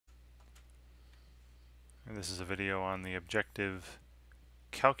This is a video on the objective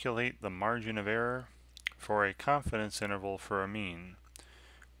calculate the margin of error for a confidence interval for a mean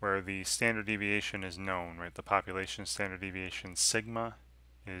where the standard deviation is known, right? The population standard deviation sigma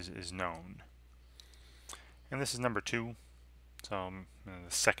is known. And this is number 2, so the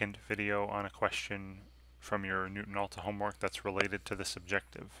second video on a question from your Newton-Alta homework that's related to this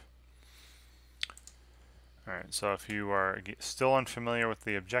objective. Alright, so if you are still unfamiliar with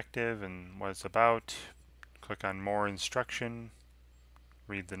the objective and what it's about, click on More Instruction,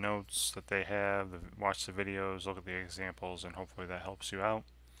 read the notes that they have, watch the videos, look at the examples, and hopefully that helps you out.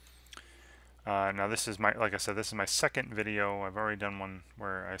 Now this is like I said, this is my second video. I've already done one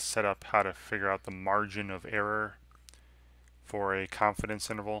where I set up how to figure out the margin of error for a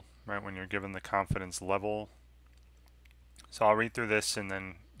confidence interval, right, when you're given the confidence level. So I'll read through this, and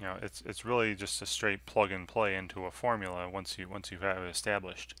then it's really just a straight plug and play into a formula once you have it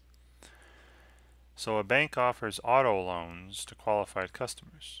established. So a bank offers auto loans to qualified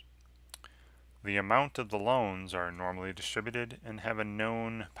customers. The amount of the loans are normally distributed and have a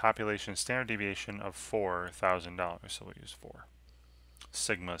known population standard deviation of $4,000. So we'll use 4.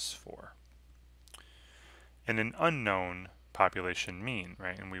 Sigma's 4. And an unknown population mean,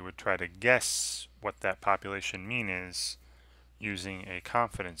 right? And we would try to guess what that population mean is using a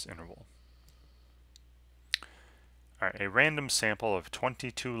confidence interval. Alright, a random sample of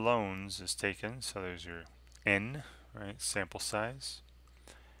 22 loans is taken, so there's your N, right, sample size,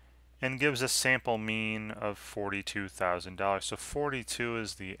 and gives a sample mean of $42,000. So 42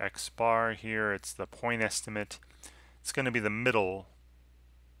 is the X bar here, it's the point estimate. It's going to be the middle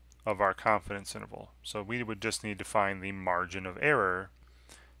of our confidence interval. So we would just need to find the margin of error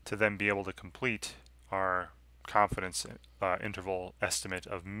to then be able to complete our confidence interval estimate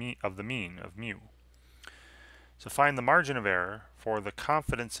of the mean of mu. So find the margin of error for the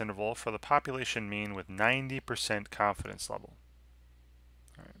confidence interval for the population mean with 90% confidence level.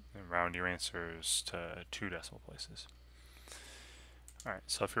 All right, and round your answers to 2 decimal places. All right,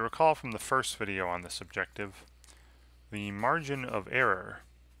 so if you recall from the first video on this objective, the margin of error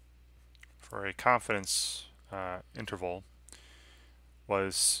for a confidence interval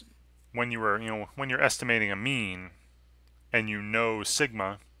was when when you're estimating a mean and you know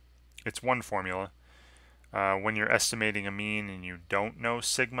sigma, it's one formula. When you're estimating a mean and you don't know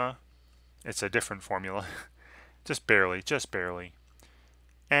sigma, it's a different formula. just barely.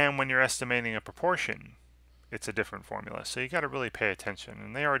 And when you're estimating a proportion, it's a different formula. So you got to really pay attention.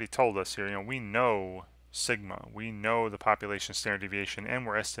 And they already told us here, we know sigma, we know the population standard deviation, and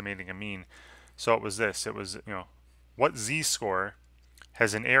we're estimating a mean. So it was this. It was, what z-score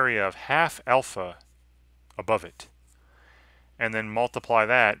has an area of half alpha above it, and then multiply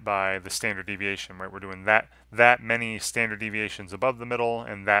that by the standard deviation, right? We're doing that many standard deviations above the middle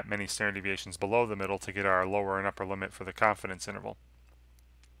and that many standard deviations below the middle to get our lower and upper limit for the confidence interval.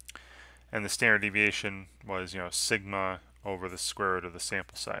 And the standard deviation was, sigma over the square root of the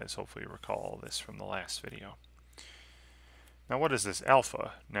sample size. Hopefully you recall this from the last video. Now what is this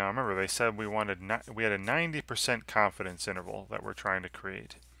alpha? Now remember they said we had a 90% confidence interval that we're trying to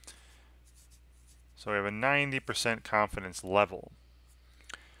create. So we have a 90% confidence level.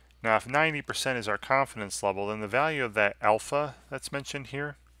 Now if 90% is our confidence level, then the value of that alpha that's mentioned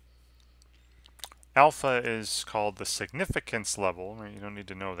here, alpha is called the significance level, right? You don't need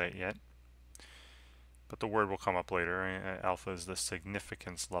to know that yet, but the word will come up later, right? Alpha is the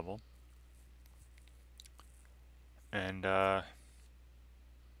significance level. And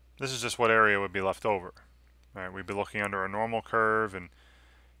this is just what area would be left over, right? We'd be looking under a normal curve and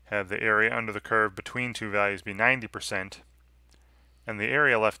have the area under the curve between two values be 90%, and the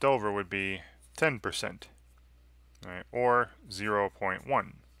area left over would be 10%, right, or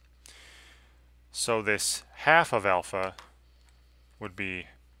 0.1. So this half of alpha would be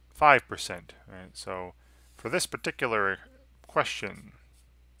 5%, right? So for this particular question,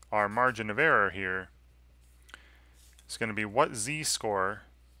 our margin of error here is going to be what z-score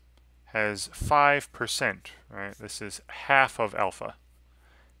has 5%, right? This is half of alpha,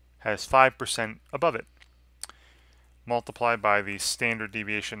 has 5% above it, multiplied by the standard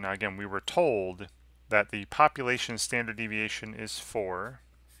deviation. Now again, we were told that the population standard deviation is 4,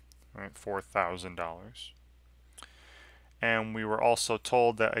 right, $4,000. And we were also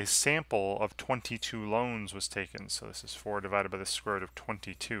told that a sample of 22 loans was taken. So this is 4 divided by the square root of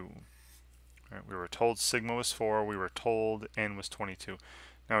 22. Right, we were told sigma was 4, we were told n was 22.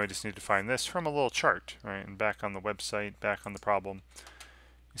 Now we just need to find this from a little chart, right? And back on the website, back on the problem,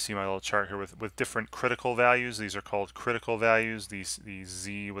 you see my little chart here with different critical values. These are called critical values. These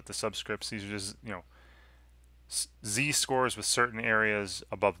z with the subscripts. These are just z-scores with certain areas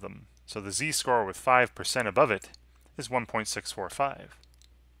above them. So the z-score with 5% above it is 1.645. Right.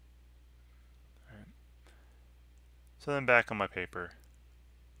 So then back on my paper,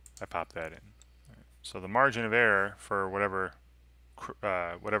 I pop that in. Right. So the margin of error for whatever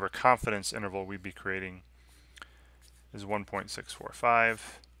confidence interval we'd be creating is 1.645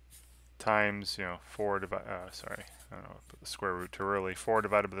 times, 4 divided, sorry, I don't know, put the square root too early, 4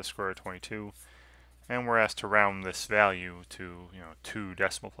 divided by the square root of 22, and we're asked to round this value to, 2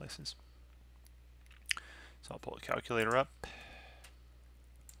 decimal places. So I'll pull the calculator up,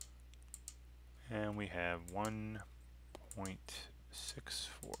 and we have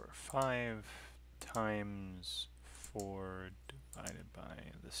 1.645 times 4 divided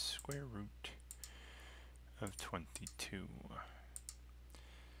by the square root of 22.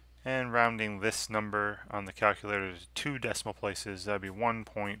 And rounding this number on the calculator to 2 decimal places, that would be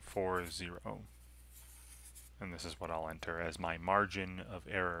 1.40. And this is what I'll enter as my margin of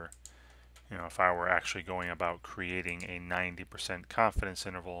error. If I were actually going about creating a 90% confidence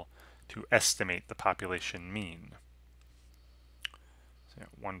interval to estimate the population mean. So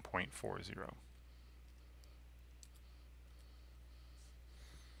 1.40.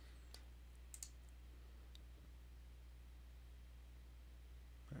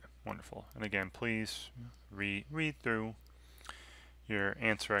 Wonderful. And again, please read through your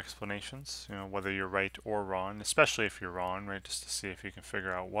answer explanations, whether you're right or wrong, especially if you're wrong, right, just to see if you can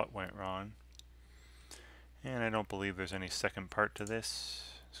figure out what went wrong. And I don't believe there's any second part to this.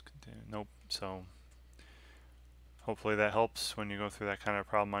 Nope. So hopefully that helps when you go through that kind of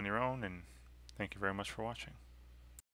problem on your own, and thank you very much for watching.